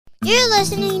You're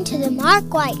listening to The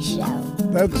Mark White Show.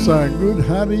 That's good.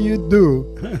 How do you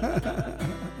do?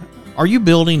 Are you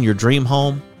building your dream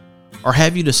home? Or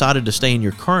have you decided to stay in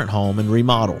your current home and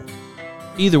remodel?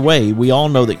 Either way, we all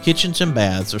know that kitchens and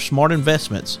baths are smart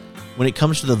investments when it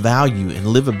comes to the value and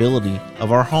livability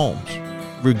of our homes.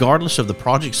 Regardless of the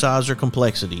project size or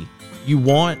complexity, you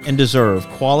want and deserve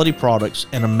quality products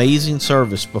and amazing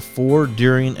service before,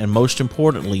 during, and most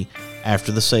importantly,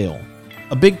 after the sale.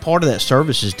 A big part of that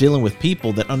service is dealing with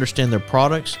people that understand their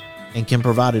products and can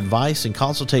provide advice and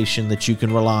consultation that you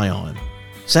can rely on.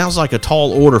 Sounds like a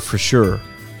tall order for sure.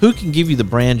 Who can give you the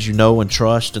brands you know and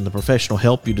trust and the professional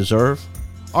help you deserve?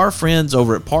 Our friends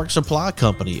over at Plaque Supply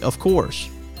Company, of course.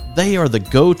 They are the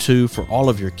go-to for all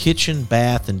of your kitchen,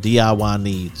 bath, and DIY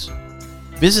needs.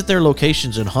 Visit their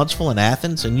locations in Huntsville and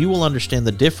Athens and you will understand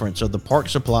the difference of the Plaque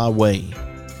Supply way.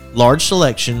 Large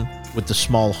selection with the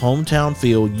small hometown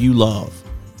feel you love.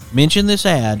 Mention this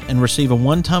ad and receive a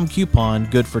one-time coupon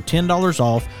good for $10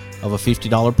 off of a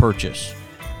 $50 purchase.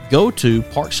 Go to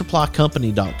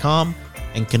parksupplycompany.com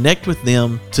and connect with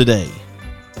them today.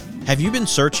 Have you been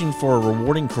searching for a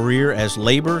rewarding career as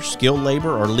labor, skilled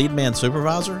labor, or lead man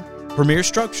supervisor? Premier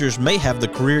Structures may have the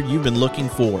career you've been looking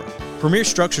for. Premier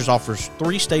Structures offers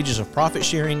 3 stages of profit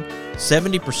sharing,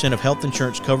 70% of health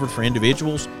insurance covered for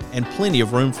individuals, and plenty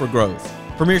of room for growth.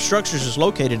 Premier Structures is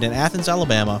located in Athens,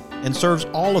 Alabama, and serves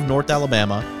all of North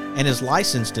Alabama and is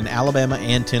licensed in Alabama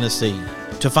and Tennessee.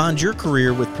 To find your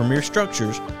career with Premier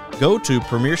Structures, go to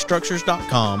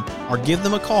premierstructures.com or give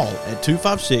them a call at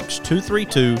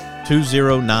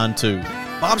 256-232-2092.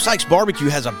 Bob Sykes Barbecue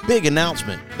has a big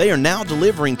announcement. They are now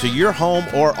delivering to your home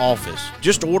or office.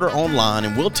 Just order online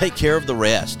and we'll take care of the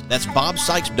rest. That's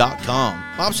bobsykes.com.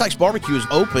 Bob Sykes Barbecue is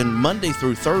open Monday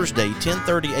through Thursday,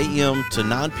 10:30 a.m. to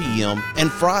 9 p.m.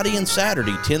 and Friday and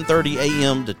Saturday, 10:30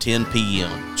 a.m. to 10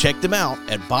 p.m. Check them out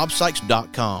at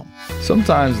bobsykes.com.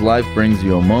 Sometimes life brings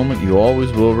you a moment you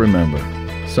always will remember.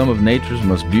 Some of nature's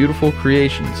most beautiful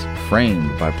creations,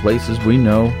 framed by places we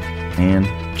know and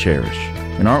cherish.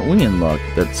 And aren't we in luck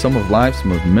that some of life's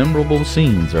most memorable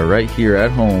scenes are right here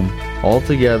at home, all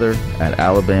together at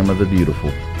Alabama the Beautiful,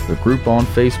 the group on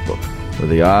Facebook, where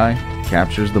the eye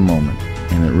captures the moment,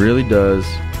 and it really does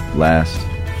last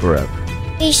forever.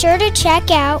 Be sure to check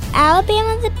out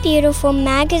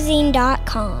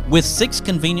alabamathebeautifulmagazine.com. With 6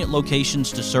 convenient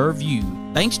locations to serve you,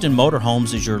 Bankston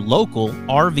Motorhomes is your local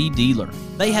RV dealer.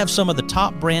 They have some of the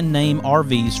top brand name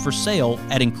RVs for sale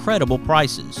at incredible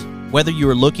prices. Whether you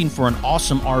are looking for an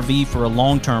awesome RV for a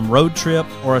long-term road trip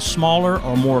or a smaller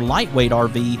or more lightweight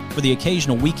RV for the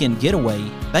occasional weekend getaway,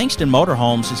 Bankston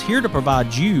Motorhomes is here to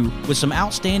provide you with some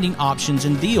outstanding options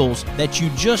and deals that you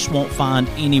just won't find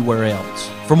anywhere else.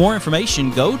 For more information,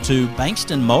 go to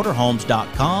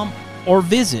bankstonmotorhomes.com or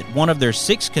visit one of their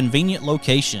 6 convenient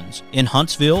locations in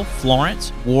Huntsville,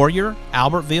 Florence, Warrior,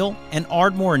 Albertville, and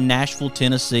Ardmore, Nashville,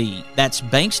 Tennessee. That's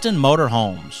Bankston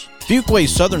Motorhomes.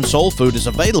 Fuquay's Southern Soul Food is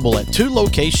available at 2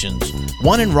 locations,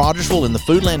 one in Rogersville in the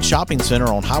Foodland Shopping Center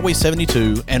on Highway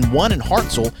 72 and one in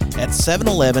Hartselle at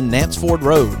 711 Nance Ford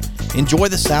Road. Enjoy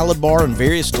the salad bar and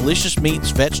various delicious meats,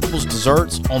 vegetables,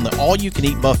 desserts on the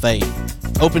all-you-can-eat buffet.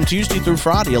 Open Tuesday through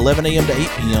Friday, 11 a.m. to 8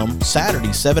 p.m.,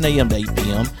 Saturday, 7 a.m. to 8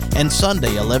 p.m., and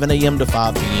Sunday, 11 a.m. to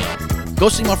 5 p.m. Go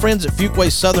see my friends at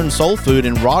Fuquay's Southern Soul Food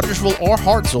in Rogersville or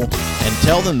Hartselle and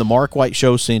tell them the Mark White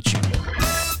Show sent you.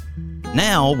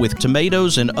 Now, with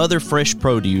tomatoes and other fresh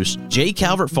produce, J.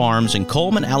 Calvert Farms in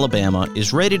Coleman, Alabama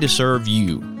is ready to serve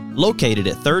you. Located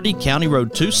at 30 County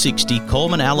Road 260,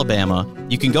 Coleman, Alabama,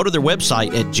 you can go to their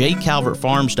website at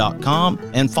jcalvertfarms.com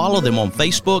and follow them on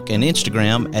Facebook and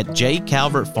Instagram at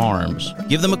jcalvertfarms.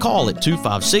 Give them a call at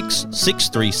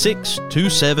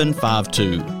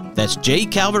 256-636-2752. That's J.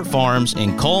 Calvert Farms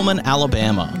in Coleman,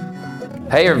 Alabama.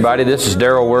 Hey everybody, this is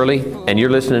Darryl Worley, and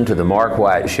you're listening to The Mark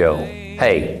White Show.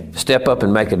 Hey, step up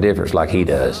and make a difference like he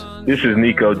does. This is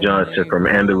Nico Johnson from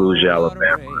Andalusia,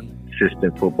 Alabama,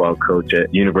 assistant football coach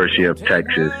at University of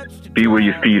Texas. Be where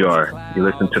your feet are. You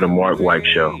listen to The Mark White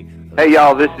Show. Hey,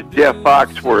 y'all, this is Jeff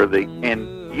Foxworthy,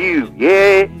 and you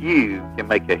can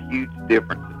make a huge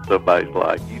difference in somebody's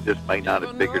life. You just may not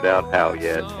have figured out how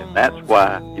yet, and that's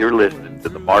why you're listening to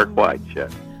The Mark White Show.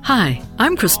 Hi,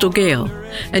 I'm Crystal Gale,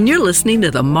 and you're listening to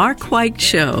The Mark White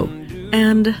Show.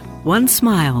 And one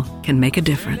smile can make a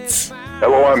difference.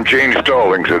 Hello, I'm Gene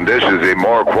Stallings, and this is the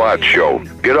Mark White Show.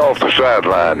 Get off the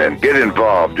sideline and get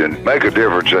involved and make a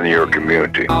difference in your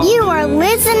community. You are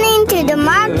listening to The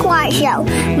Mark White Show.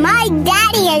 My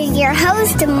daddy is your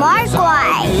host, Mark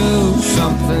White.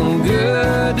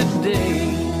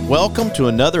 Welcome to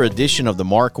another edition of The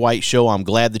Mark White Show. I'm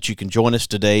glad that you can join us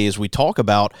today as we talk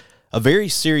about a very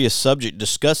serious subject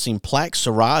discussing plaque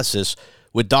psoriasis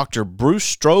with Dr.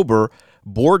 Bruce Strober,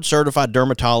 board-certified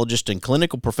dermatologist and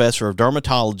clinical professor of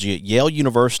dermatology at Yale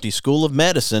University School of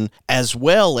Medicine, as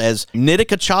well as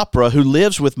Nitika Chopra, who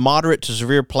lives with moderate to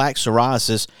severe plaque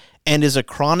psoriasis and is a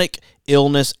chronic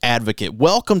illness advocate.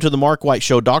 Welcome to the Mark White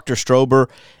Show, Dr. Strober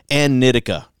and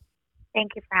Nitika.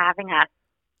 Thank you for having us.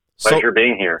 Pleasure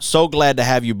being here. So glad to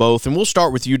have you both. And we'll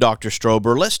start with you, Dr.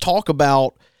 Strober. Let's talk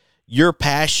about your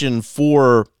passion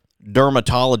for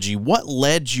dermatology. What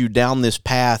led you down this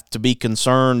path to be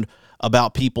concerned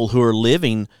about people who are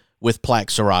living with plaque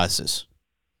psoriasis?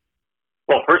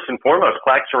 Well, first and foremost,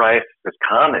 plaque psoriasis is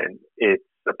common. It's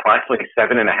approximately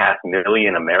 7.5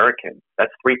 million Americans.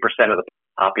 That's 3% of the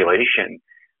population,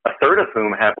 a third of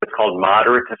whom have what's called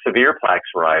moderate to severe plaque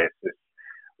psoriasis,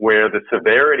 where the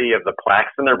severity of the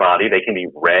plaques in their body, they can be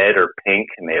red or pink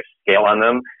and they have scale on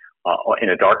them. In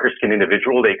a darker skinned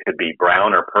individual, they could be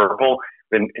brown or purple.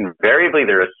 Then invariably,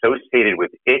 they're associated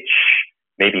with itch,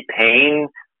 maybe pain,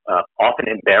 often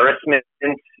embarrassment.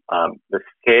 The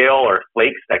scale or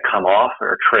flakes that come off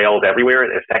are trailed everywhere.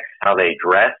 It affects how they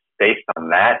dress based on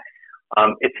that.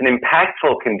 It's an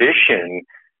impactful condition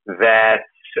that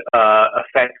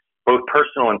affects both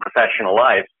personal and professional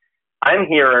lives. I'm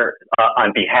here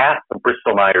on behalf of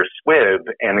Bristol Myers Squibb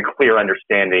and the Clear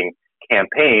Understanding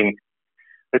campaign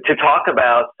to talk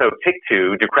about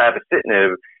Sotyktu,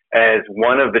 deucravacitinib, as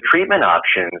one of the treatment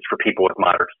options for people with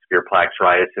moderate to severe plaque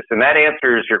psoriasis. And that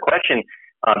answers your question.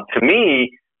 To me,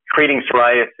 treating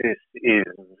psoriasis is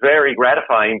very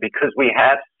gratifying because we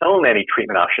have so many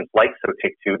treatment options like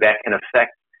Sotyktu that can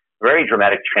affect very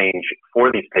dramatic change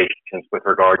for these patients with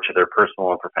regard to their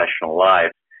personal and professional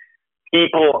lives.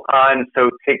 People on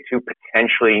Sotyktu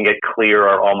potentially can get clear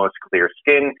or almost clear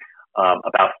skin,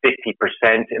 about 50%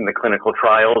 in the clinical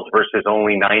trials versus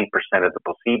only 9% of the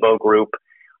placebo group.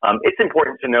 It's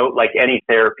important to note, like any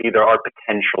therapy, there are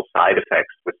potential side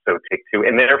effects with Sotyktu,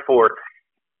 and therefore,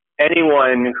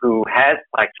 anyone who has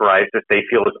plaque psoriasis they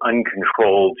feel is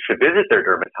uncontrolled should visit their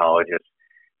dermatologist,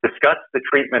 discuss the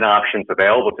treatment options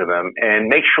available to them, and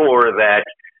make sure that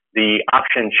the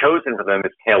option chosen for them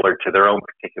is tailored to their own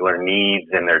particular needs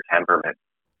and their temperament.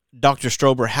 Dr.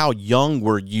 Strober, how young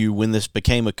were you when this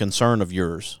became a concern of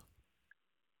yours?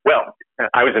 Well,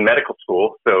 I was in medical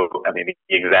school, so the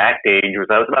exact age was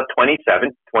I was about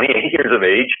 27, 28 years of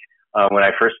age when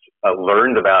I first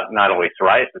learned about not only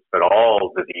psoriasis but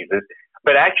all diseases.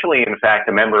 But actually, in fact,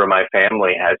 a member of my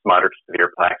family has moderate to severe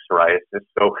plaque psoriasis,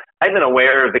 so I've been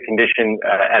aware of the condition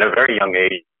at a very young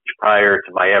age prior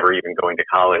to my ever even going to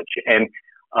college. And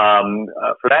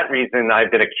for that reason,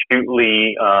 I've been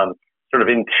acutely sort of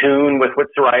in tune with what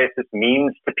psoriasis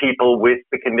means to people with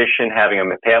the condition, having a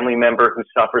family member who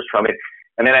suffers from it.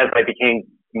 And then as I became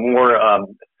more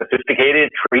sophisticated,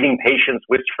 treating patients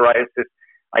with psoriasis,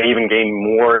 I even gained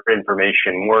more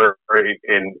information,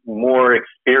 more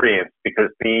experience, because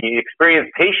the experience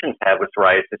patients have with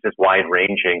psoriasis is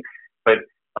wide-ranging. But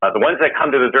the ones that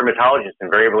come to the dermatologist,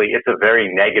 invariably, it's a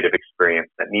very negative experience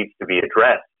that needs to be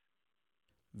addressed.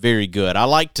 Very good. I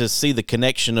like to see the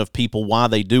connection of people, why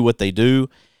they do what they do.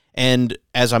 And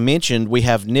as I mentioned, we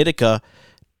have Nitika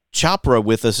Chopra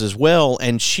with us as well,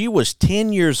 and she was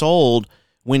 10 years old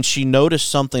when she noticed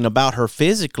something about her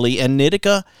physically. And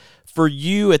Nitika, for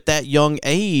you at that young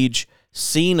age,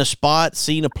 seeing a spot,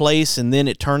 seeing a place, and then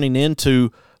it turning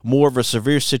into more of a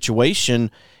severe situation,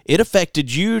 it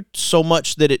affected you so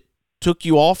much that it took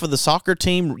you off of the soccer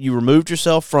team. You removed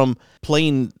yourself from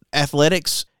playing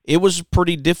athletics. It was a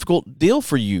pretty difficult deal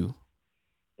for you.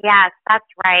 Yes, that's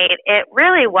right. It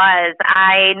really was.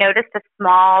 I noticed a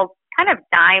small kind of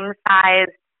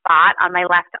dime-sized spot on my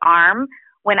left arm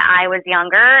when I was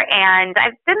younger, and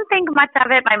I didn't think much of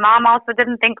it. My mom also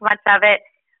didn't think much of it,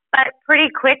 but pretty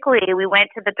quickly we went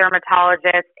to the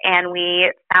dermatologist and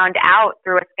we found out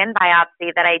through a skin biopsy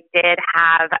that I did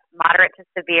have moderate to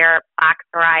severe plaque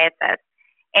psoriasis.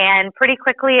 And pretty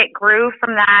quickly it grew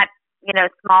from that,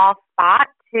 small spot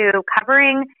to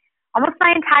covering almost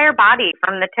my entire body,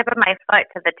 from the tip of my foot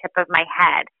to the tip of my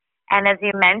head. And as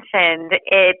you mentioned,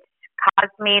 it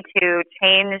caused me to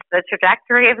change the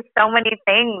trajectory of so many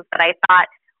things that I thought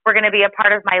were going to be a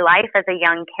part of my life as a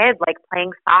young kid, like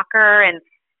playing soccer and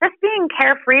just being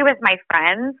carefree with my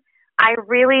friends. I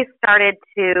really started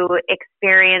to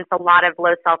experience a lot of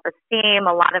low self-esteem,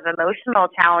 a lot of emotional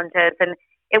challenges. And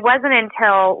it wasn't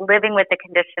until living with the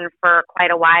condition for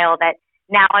quite a while that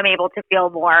now I'm able to feel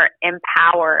more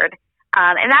empowered.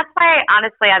 And that's why,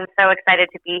 honestly, I'm so excited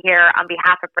to be here on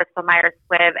behalf of Bristol Myers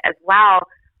Squibb as well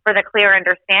for the Clear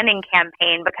Understanding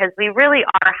campaign, because we really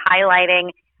are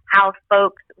highlighting how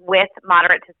folks with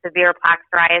moderate to severe plaque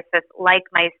psoriasis, like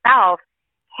myself,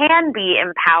 can be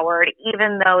empowered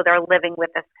even though they're living with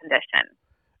this condition.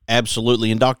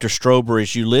 Absolutely. And Dr. Strober,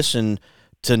 as you listen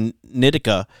to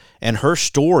Nitika and her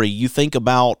story, you think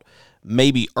about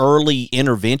maybe early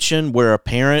intervention where a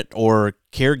parent or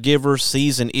caregiver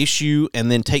sees an issue and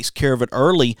then takes care of it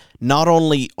early. Not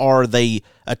only are they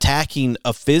attacking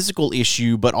a physical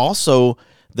issue, but also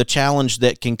the challenge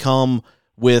that can come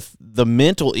with the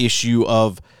mental issue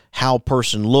of how a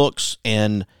person looks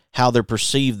and how they're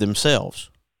perceived themselves.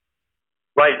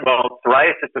 Right. Well,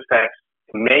 psoriasis affects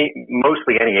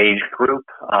mostly any age group,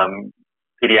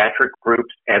 pediatric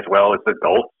groups as well as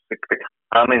adults. The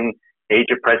common age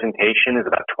of presentation is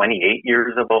about 28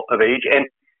 years of age. And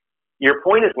your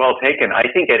point is well taken. I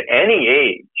think at any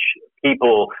age,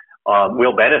 people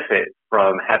will benefit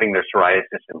from having their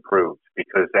psoriasis improved,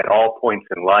 because at all points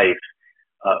in life,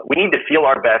 we need to feel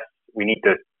our best. We need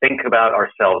to think about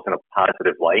ourselves in a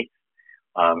positive light,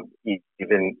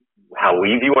 even how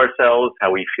we view ourselves,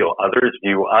 how we feel others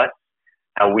view us,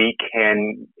 how we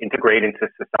can integrate into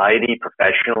society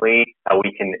professionally, how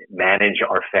we can manage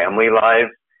our family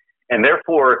lives. And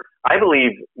therefore, I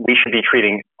believe we should be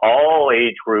treating all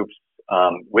age groups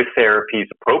with therapies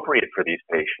appropriate for these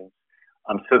patients,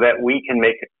 so that we can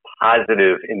make a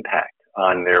positive impact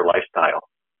on their lifestyle.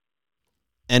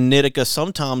 And Nitika,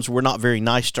 sometimes we're not very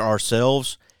nice to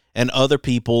ourselves, and other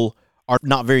people are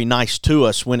not very nice to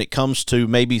us when it comes to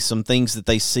maybe some things that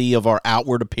they see of our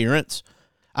outward appearance.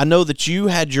 I know that you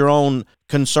had your own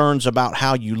concerns about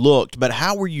how you looked, but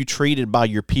how were you treated by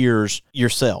your peers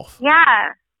yourself?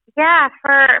 Yeah,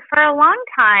 for a long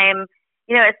time,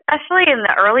 especially in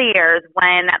the early years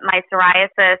when my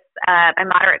psoriasis, my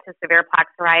moderate to severe plaque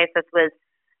psoriasis was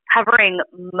covering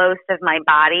most of my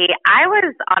body, I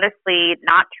was honestly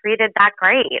not treated that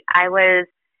great. I was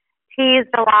teased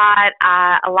a lot.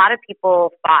 A lot of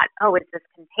people thought, oh, is this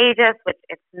contagious? Which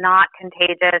it's not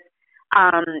contagious.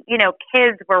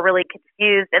 Kids were really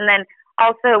confused. And then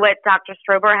also what Dr.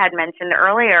 Strober had mentioned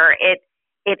earlier, it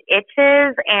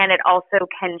itches and it also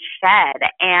can shed.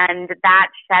 And that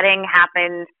shedding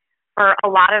happened for a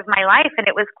lot of my life, and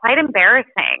it was quite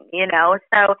embarrassing,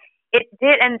 So it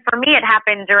did, and for me it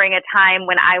happened during a time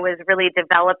when I was really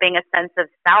developing a sense of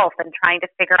self and trying to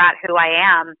figure out who I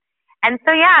am. And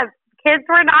so, yeah, kids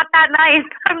were not that nice,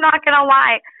 I'm not going to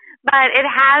lie. But it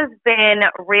has been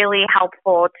really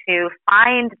helpful to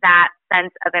find that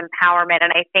sense of empowerment.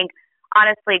 And I think,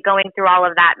 honestly, going through all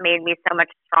of that made me so much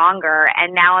stronger.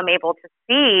 And now I'm able to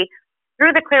see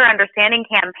through the Clear Understanding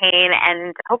campaign,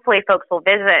 and hopefully folks will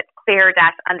visit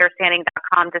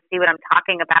clear-understanding.com to see what I'm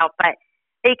talking about. But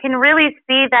they can really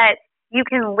see that you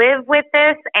can live with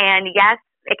this. And yes,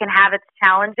 it can have its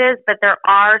challenges, but there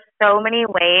are so many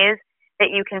ways that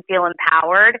you can feel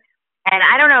empowered. And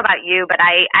I don't know about you, but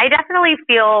I definitely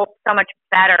feel so much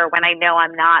better when I know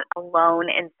I'm not alone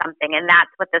in something. And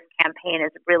that's what this campaign is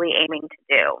really aiming to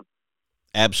do.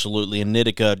 Absolutely. And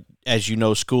Nitika, as you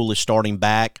know, school is starting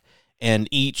back, and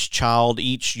each child,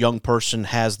 each young person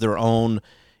has their own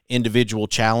individual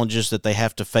challenges that they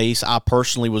have to face. I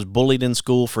personally was bullied in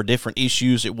school for different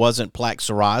issues. It wasn't plaque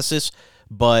psoriasis,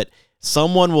 but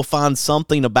someone will find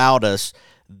something about us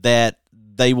that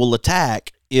they will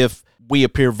attack if we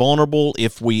appear vulnerable,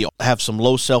 if we have some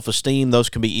low self-esteem. Those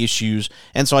can be issues.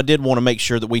 And so I did want to make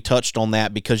sure that we touched on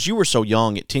that, because you were so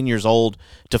young at 10 years old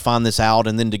to find this out,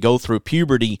 and then to go through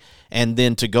puberty, and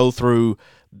then to go through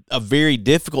a very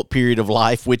difficult period of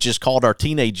life, which is called our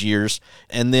teenage years.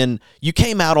 And then you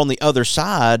came out on the other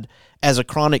side as a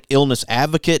chronic illness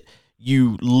advocate.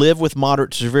 You live with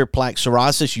moderate to severe plaque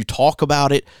psoriasis. You talk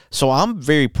about it. So I'm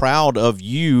very proud of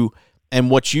you and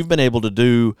what you've been able to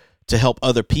do to help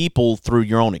other people through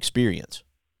your own experience.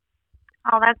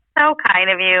 Oh, that's so kind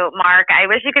of you, Mark. I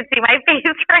wish you could see my face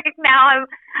right now.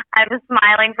 I'm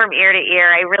smiling from ear to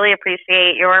ear. I really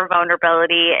appreciate your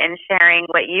vulnerability and sharing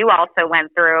what you also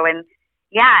went through. And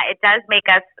yeah, it does make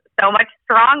us so much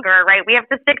stronger, right? We have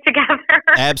to stick together.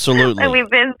 Absolutely. And we've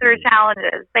been through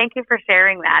challenges. Thank you for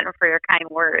sharing that and for your kind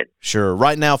words. Sure.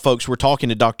 Right now, folks, we're talking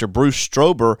to Dr. Bruce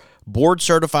Strober,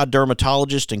 board-certified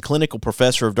dermatologist and clinical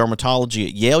professor of dermatology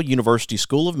at Yale University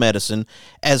School of Medicine,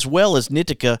 as well as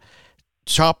Nitika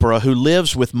Chopra, who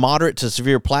lives with moderate to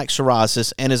severe plaque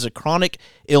psoriasis and is a chronic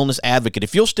illness advocate.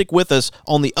 If you'll stick with us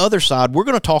on the other side, we're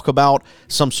going to talk about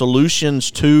some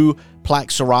solutions to plaque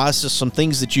psoriasis, some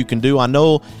things that you can do. I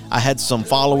know I had some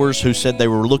followers who said they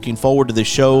were looking forward to this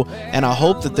show, and I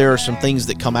hope that there are some things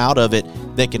that come out of it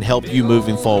that can help you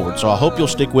moving forward. So I hope you'll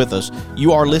stick with us.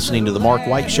 You are listening to The Mark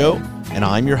White Show and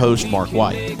I'm your host, Mark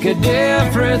White. Make a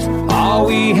difference. All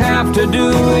we have to do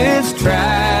is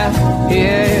try.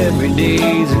 Yeah, every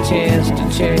day's a chance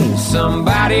to change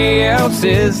somebody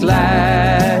else's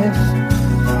life.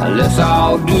 Let's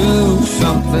all do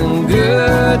something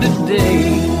good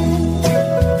today.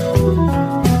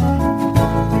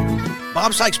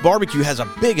 Bob Sykes Barbecue has a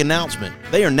big announcement.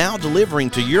 They are now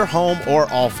delivering to your home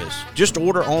or office. Just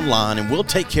order online and we'll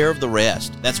take care of the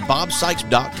rest. That's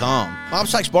bobsykes.com. Bob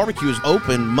Sykes Barbecue is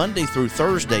open Monday through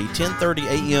Thursday, 10:30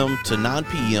 a.m. to 9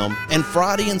 p.m., and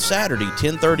Friday and Saturday,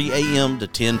 10:30 a.m. to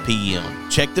 10 p.m.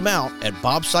 Check them out at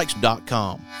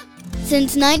bobsykes.com.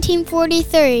 Since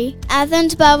 1943,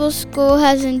 Athens Bible School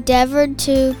has endeavored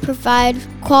to provide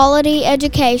quality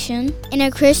education in a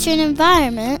Christian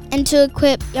environment and to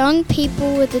equip young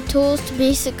people with the tools to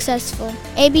be successful.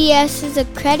 ABS is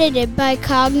accredited by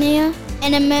Cognia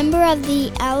and a member of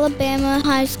the Alabama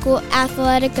High School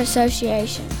Athletic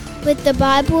Association. With the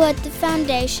Bible at the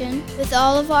foundation, with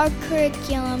all of our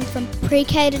curriculum from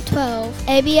pre-K to 12,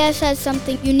 ABS has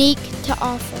something unique to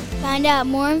offer. Find out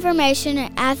more information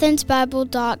at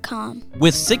athensbible.com.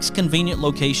 With 6 convenient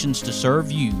locations to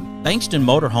serve you, Bankston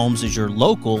Motorhomes is your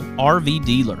local RV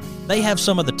dealer. They have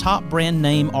some of the top brand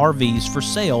name RVs for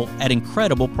sale at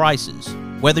incredible prices.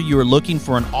 Whether you are looking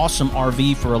for an awesome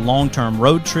RV for a long-term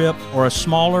road trip or a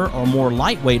smaller or more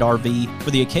lightweight RV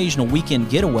for the occasional weekend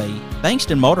getaway,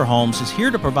 Bankston Motorhomes is here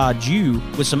to provide you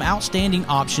with some outstanding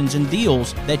options and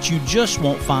deals that you just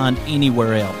won't find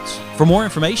anywhere else. For more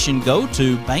information, go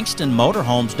to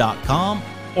bankstonmotorhomes.com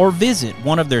or visit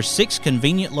one of their 6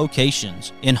 convenient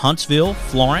locations in Huntsville,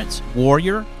 Florence,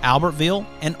 Warrior, Albertville,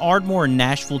 and Ardmore in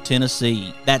Nashville,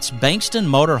 Tennessee. That's Bankston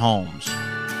Motorhomes.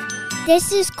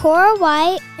 This is Cora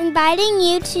White, inviting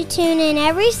you to tune in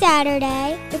every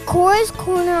Saturday to Cora's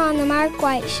Corner on the Mark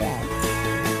White Show.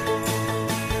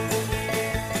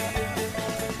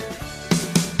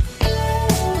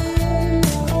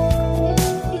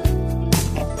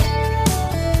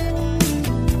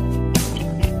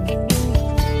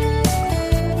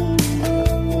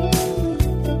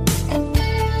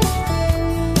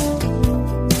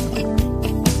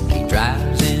 He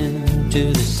drives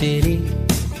into the city,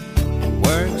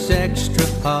 works extra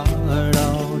hard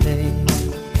all day,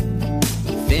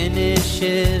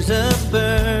 finishes up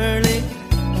early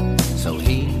so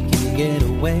he can get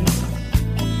away.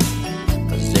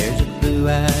 'Cause there's a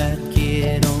blue-eyed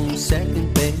kid on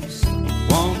second base,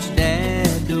 wants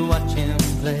dad to watch him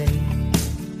play.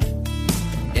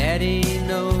 Daddy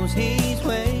knows he's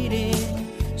waiting,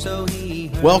 so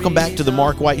he... Welcome back to the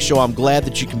Mark White Show. I'm glad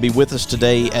that you can be with us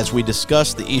today as we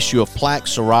discuss the issue of plaque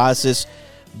psoriasis.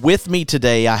 With me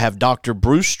today, I have Dr.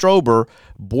 Bruce Strober,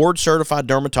 board-certified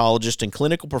dermatologist and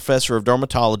clinical professor of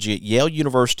dermatology at Yale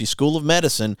University School of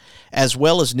Medicine, as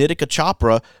well as Nitika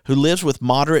Chopra, who lives with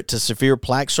moderate to severe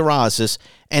plaque psoriasis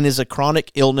and is a chronic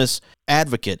illness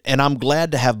advocate. And I'm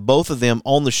glad to have both of them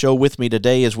on the show with me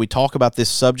today as we talk about this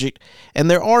subject. And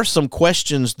there are some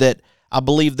questions that I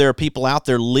believe there are people out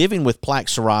there living with plaque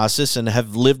psoriasis and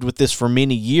have lived with this for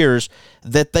many years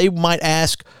that they might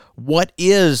ask, what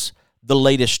is the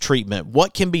latest treatment?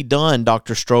 What can be done,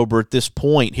 Dr. Strober, at this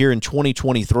point here in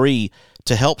 2023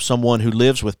 to help someone who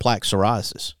lives with plaque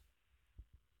psoriasis?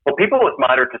 Well, people with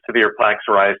moderate to severe plaque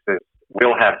psoriasis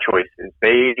will have choices.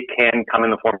 They can come in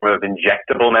the form of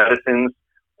injectable medicines,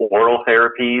 oral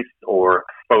therapies, or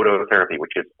phototherapy,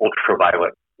 which is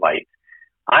ultraviolet light.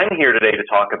 I'm here today to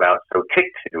talk about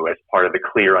Sotyktu as part of the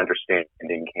Clear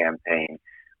Understanding campaign,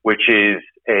 which is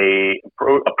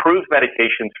approved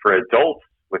medications for adults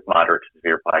with moderate to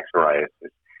severe plaque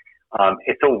psoriasis.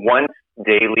 It's a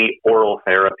once-daily oral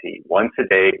therapy,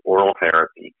 once-a-day oral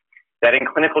therapy that in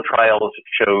clinical trials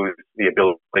shows the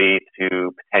ability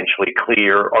to potentially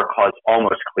clear or cause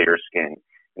almost clear skin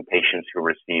in patients who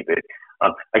receive it.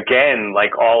 Again,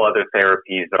 like all other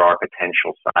therapies, there are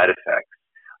potential side effects.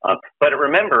 But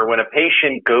remember, when a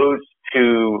patient goes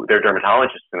to their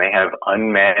dermatologist and they have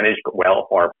unmanaged,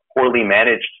 or poorly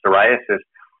managed psoriasis,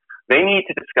 they need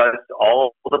to discuss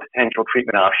all the potential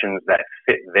treatment options that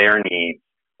fit their needs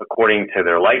according to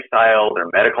their lifestyle, their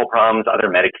medical problems, other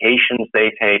medications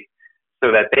they take,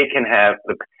 so that they can have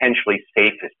the potentially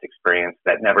safest experience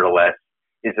that nevertheless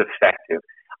is effective.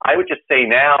 I would just say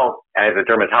now, as a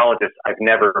dermatologist, I've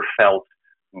never felt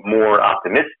more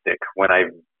optimistic when I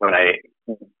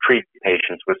treat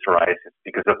patients with psoriasis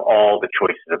because of all the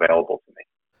choices available to me.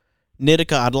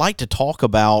 Nitika, I'd like to talk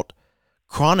about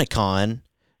Chronicon,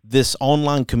 this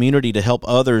online community to help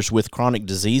others with chronic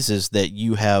diseases that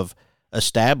you have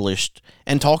established,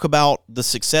 and talk about the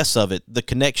success of it, the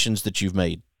connections that you've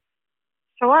made.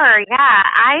 Sure, yeah.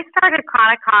 I started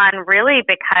Chronicon really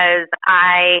because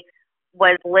I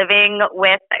was living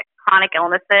with chronic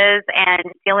illnesses and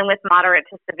dealing with moderate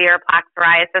to severe plaque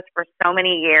psoriasis for so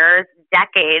many years,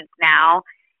 decades now.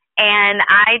 And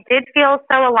I did feel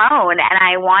so alone, and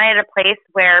I wanted a place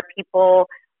where people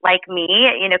like me,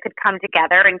 could come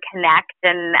together and connect.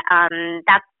 And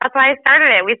that's why I started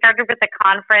it. We started with a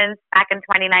conference back in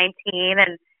 2019,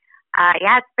 and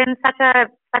it's been such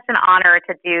an honor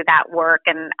to do that work.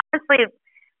 And honestly,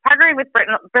 partnering with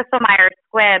Bristol Myers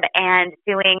Squibb and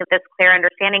doing this Clear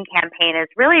Understanding campaign is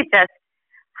really just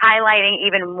highlighting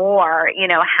even more,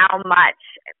 how much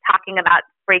talking about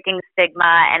breaking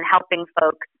stigma and helping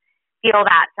folks feel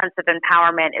that sense of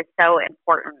empowerment is so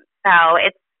important. So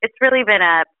it's really been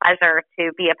a pleasure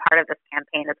to be a part of this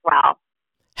campaign as well.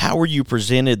 How were you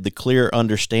presented the Clear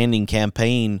Understanding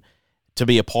campaign to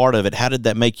be a part of it? How did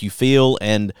that make you feel?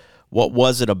 And what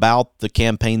was it about the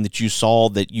campaign that you saw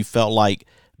that you felt like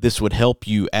this would help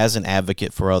you as an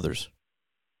advocate for others?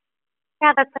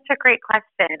 Yeah, that's such a great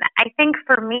question. I think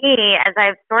for me, as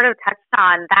I've sort of touched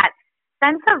on, that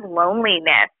sense of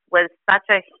loneliness was such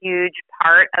a huge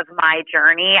part of my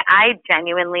journey. I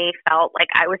genuinely felt like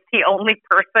I was the only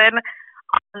person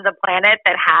on the planet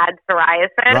that had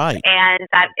psoriasis, right. And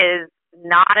that is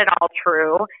not at all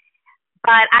true.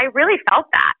 But I really felt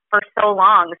that for so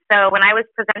long. So when I was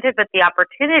presented with the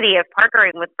opportunity of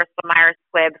partnering with Bristol Myers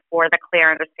Squibb for the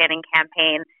Clear Understanding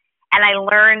campaign, and I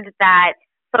learned that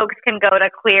folks can go to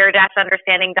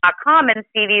clear-understanding.com and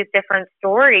see these different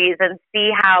stories and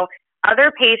see how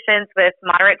other patients with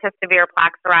moderate to severe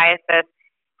plaque psoriasis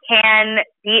can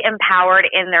be empowered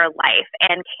in their life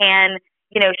and can,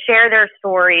 share their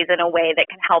stories in a way that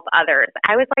can help others.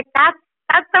 I was like, that's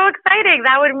so exciting.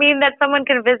 That would mean that someone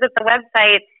can visit the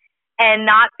website and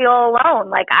not feel alone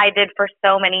like I did for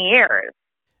so many years.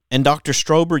 And Dr.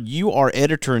 Strober, you are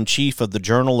editor-in-chief of the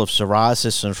Journal of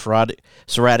Psoriasis and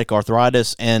Psoriatic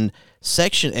Arthritis and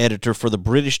section editor for the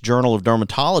British Journal of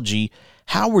Dermatology.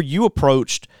 How were you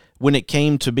approached when it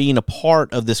came to being a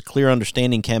part of this Clear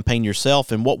Understanding campaign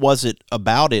yourself, and what was it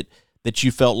about it that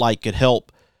you felt like could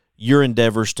help your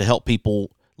endeavors to help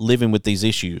people living with these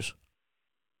issues?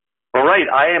 Well, right.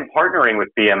 I am partnering with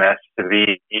BMS to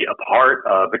be a part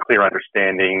of the Clear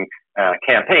Understanding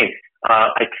campaign.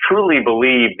 I truly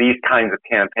believe these kinds of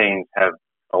campaigns have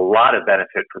a lot of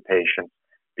benefit for patients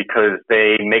because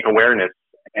they make awareness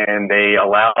and they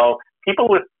allow people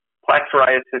with plaque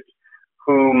psoriasis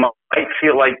who might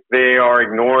feel like they are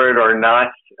ignored or not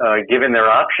given their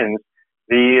options,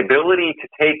 the ability to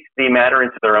take the matter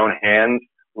into their own hands,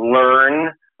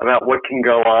 learn about what can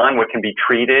go on, what can be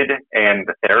treated, and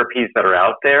the therapies that are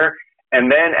out there,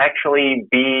 and then actually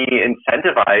be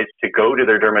incentivized to go to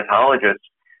their dermatologist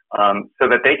so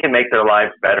that they can make their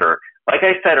lives better. Like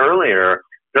I said earlier,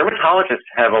 dermatologists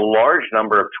have a large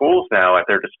number of tools now at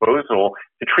their disposal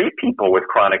to treat people with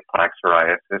chronic plaque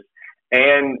psoriasis,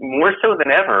 and more so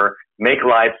than ever, make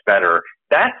lives better.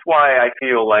 That's why I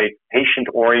feel like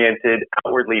patient-oriented,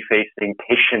 outwardly facing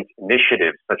patient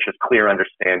initiatives, such as Clear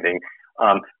Understanding,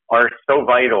 are so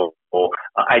vital.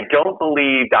 I don't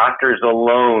believe doctors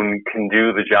alone can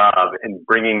do the job in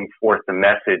bringing forth the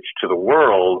message to the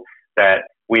world that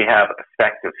we have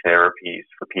effective therapies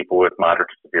for people with moderate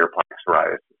to severe plaque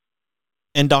psoriasis.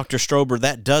 And Dr. Strober,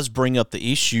 that does bring up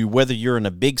the issue, whether you're in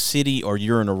a big city or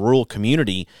you're in a rural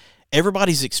community,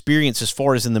 everybody's experience as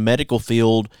far as in the medical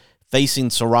field facing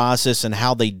psoriasis and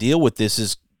how they deal with this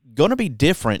is going to be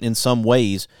different in some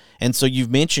ways. And so you've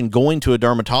mentioned going to a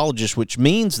dermatologist, which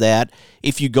means that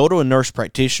if you go to a nurse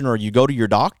practitioner or you go to your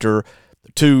doctor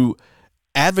to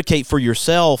advocate for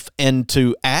yourself and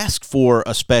to ask for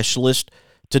a specialist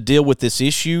to deal with this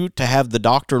issue, to have the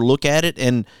doctor look at it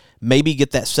and maybe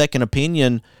get that second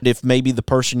opinion if maybe the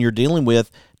person you're dealing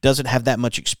with doesn't have that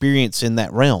much experience in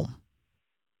that realm.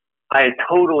 I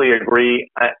totally agree.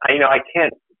 I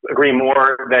can't agree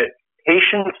more that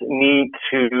patients need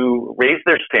to raise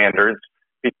their standards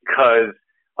because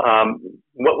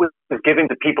what was given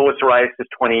to people with psoriasis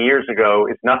 20 years ago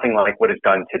is nothing like what is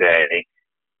done today.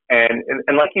 And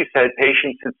like you said,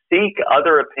 patients should seek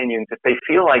other opinions if they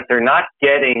feel like they're not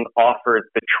getting offered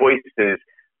the choices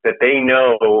that they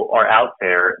know are out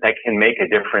there that can make a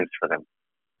difference for them.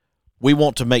 We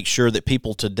want to make sure that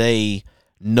people today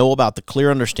know about the Clear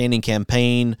Understanding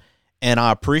campaign, and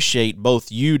I appreciate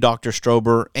both you, Dr.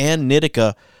 Strober, and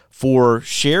Nitika for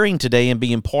sharing today and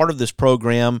being part of this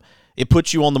program. It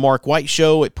puts you on the Mark White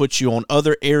Show. It puts you on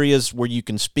other areas where you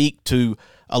can speak to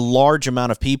a large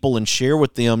amount of people and share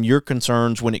with them your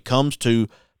concerns when it comes to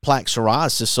plaque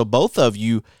psoriasis. So both of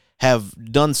you have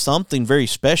done something very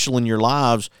special in your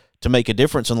lives to make a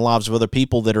difference in the lives of other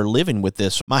people that are living with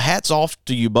this. My hat's off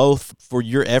to you both for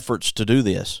your efforts to do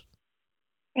this.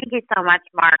 Thank you so much,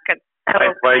 Mark. It's so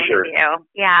My pleasure. kind of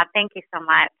you. Yeah, thank you so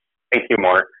much. Thank you,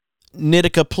 Mark.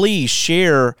 Nitika, please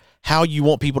share how you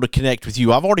want people to connect with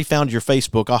you. I've already found your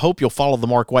Facebook. I hope you'll follow the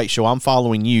Mark White Show. I'm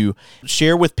following you.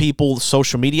 Share with people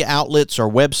social media outlets or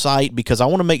website, because I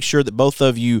want to make sure that both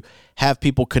of you have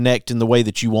people connect in the way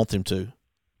that you want them to.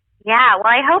 Yeah, well,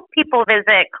 I hope people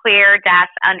visit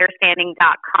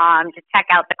clear-understanding.com to check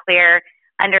out the Clear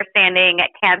Understanding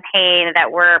campaign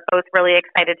that we're both really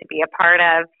excited to be a part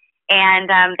of, and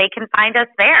they can find us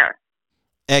there.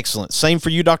 Excellent. Same for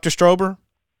you, Dr. Strober?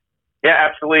 Yeah,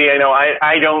 absolutely. I know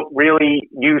I don't really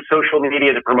use social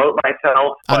media to promote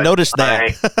myself. I noticed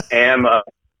that. I am,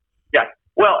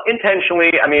 well,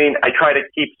 intentionally. I mean, I try to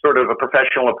keep sort of a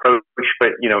professional approach,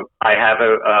 but, I have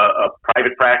a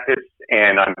private practice,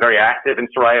 and I'm very active in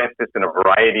psoriasis in a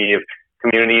variety of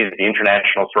communities, the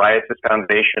International Psoriasis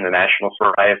Foundation, the National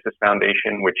Psoriasis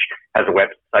Foundation, which has a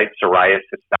website,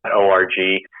 psoriasis.org.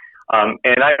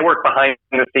 And I work behind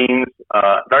the scenes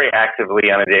very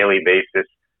actively on a daily basis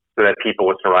so that people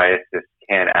with psoriasis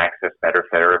can access better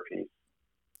therapies.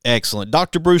 Excellent.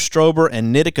 Dr. Bruce Strober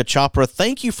and Nitika Chopra,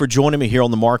 thank you for joining me here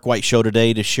on the Mark White Show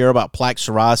today to share about plaque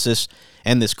psoriasis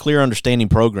and this Clear Understanding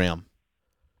program.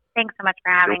 Thanks so much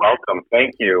for having You're us. welcome.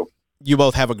 Thank you. You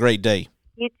both have a great day.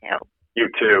 You too. You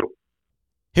too.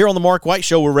 Here on the Mark White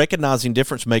Show, we're recognizing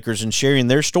difference makers and sharing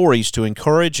their stories to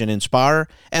encourage and inspire.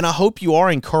 And I hope you are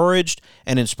encouraged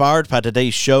and inspired by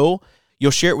today's show. You'll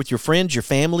share it with your friends, your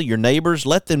family, your neighbors.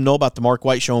 Let them know about the Mark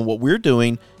White Show and what we're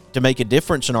doing to make a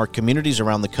difference in our communities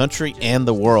around the country and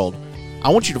the world. I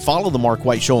want you to follow the Mark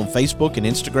White Show on Facebook and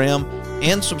Instagram,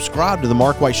 and subscribe to the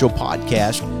Mark White Show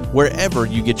podcast wherever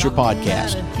you get your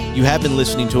podcast. You have been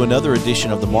listening to another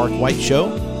edition of the Mark White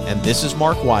Show, and this is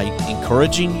Mark White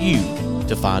encouraging you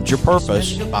to find your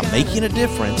purpose by making a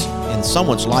difference in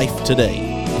someone's life today.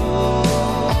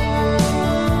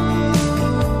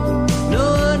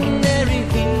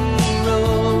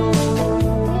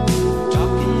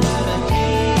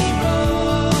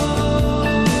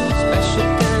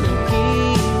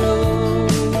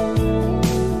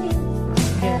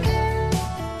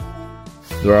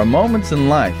 There are moments in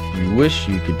life you wish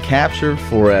you could capture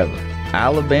forever.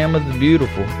 Alabama the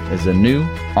Beautiful is a new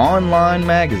online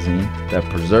magazine that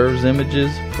preserves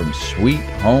images from sweet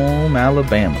home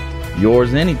Alabama.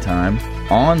 Yours anytime,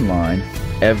 online,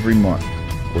 every month,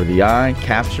 where the eye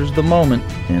captures the moment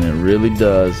and it really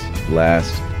does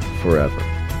last forever.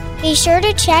 Be sure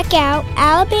to check out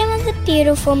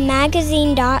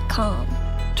alabamathebeautifulmagazine.com.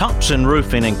 Thompson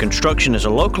Roofing and Construction is a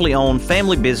locally owned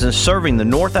family business serving the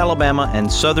North Alabama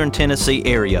and Southern Tennessee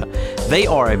area. They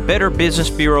are a Better Business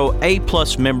Bureau A+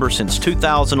 member since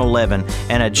 2011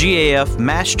 and a GAF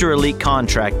Master Elite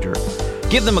Contractor.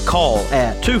 Give them a call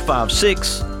at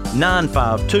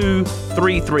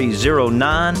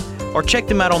 256-952-3309 or check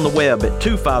them out on the web at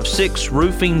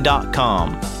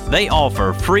 256roofing.com. They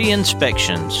offer free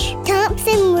inspections.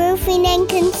 Thompson Roofing and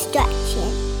Construction.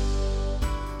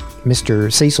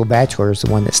 Mr. Cecil Batchelor is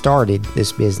the one that started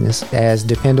this business as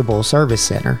Dependable Service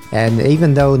Center. And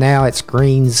even though now it's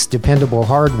Green's Dependable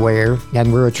Hardware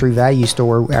and we're a True Value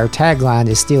store, our tagline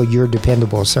is still Your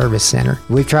Dependable Service Center.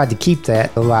 We've tried to keep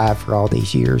that alive for all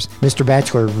these years. Mr.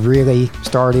 Batchelor really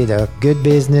started a good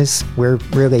business. We're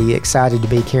really excited to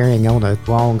be carrying on a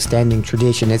long-standing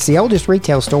tradition. It's the oldest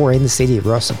retail store in the city of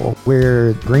Russellville.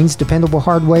 We're Green's Dependable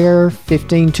Hardware,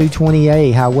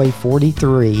 15220A Highway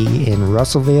 43 in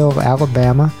Russellville,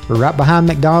 Alabama. We're right behind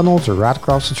McDonald's or right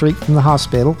across the street from the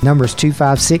hospital. Number is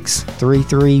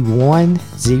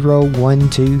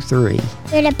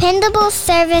 256-331-0123. Your Dependable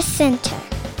Service Center.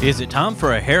 Is it time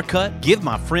for a haircut? Give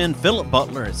my friend Philip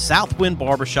Butler at Southwind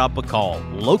Barbershop a call,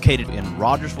 located in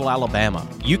Rogersville, Alabama.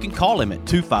 You can call him at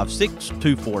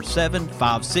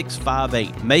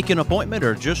 256-247-5658. Make an appointment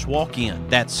or just walk in.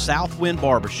 That's Southwind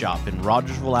Barbershop in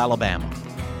Rogersville, Alabama.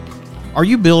 Are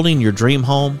you building your dream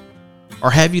home? Or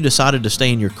have you decided to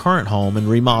stay in your current home and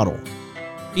remodel?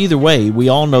 Either way, we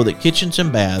all know that kitchens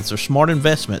and baths are smart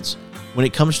investments when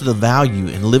it comes to the value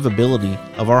and livability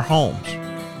of our homes.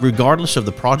 Regardless of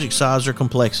the project size or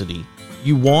complexity,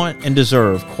 you want and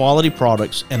deserve quality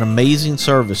products and amazing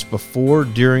service before,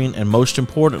 during, and most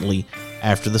importantly,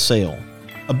 after the sale.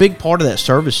 A big part of that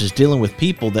service is dealing with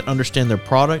people that understand their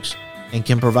products and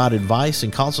can provide advice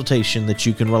and consultation that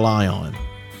you can rely on.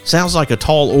 Sounds like a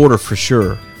tall order for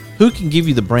sure. Who can give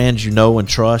you the brands you know and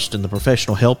trust and the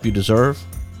professional help you deserve?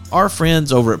 Our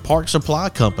friends over at Park Supply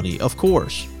Company, of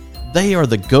course. They are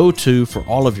the go-to for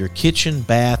all of your kitchen,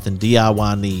 bath, and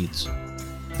DIY needs.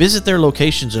 Visit their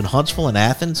locations in Huntsville and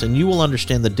Athens, and you will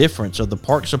understand the difference of the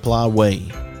Park Supply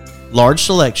way. Large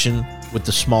selection with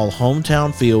the small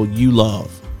hometown feel you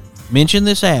love. Mention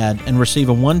this ad and receive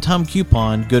a one-time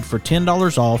coupon good for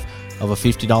 $10 off of a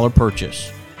 $50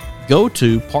 purchase. Go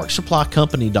to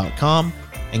parksupplycompany.com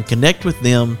and connect with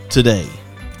them today.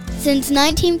 Since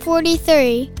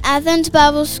 1943, Athens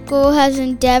Bible School has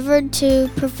endeavored to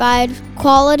provide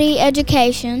quality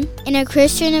education in a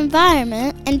Christian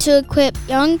environment and to equip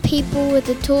young people with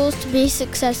the tools to be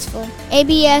successful.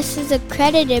 ABS is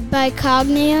accredited by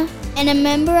Cognia and a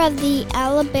member of the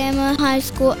Alabama High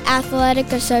School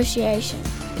Athletic Association.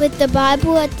 With the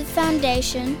Bible at the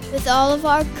foundation, with all of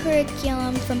our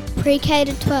curriculum from pre-K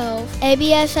to 12,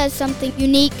 ABS has something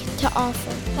unique to offer.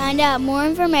 Find out more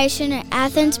information at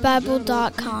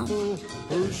athensbible.com.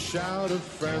 Who shout a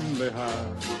friendly hi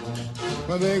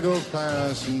when they go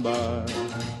passing by,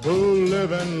 who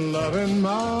live and love in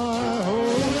my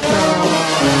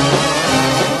hometown.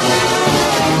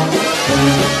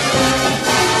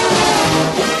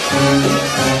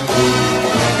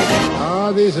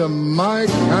 These are my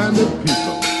kind of people.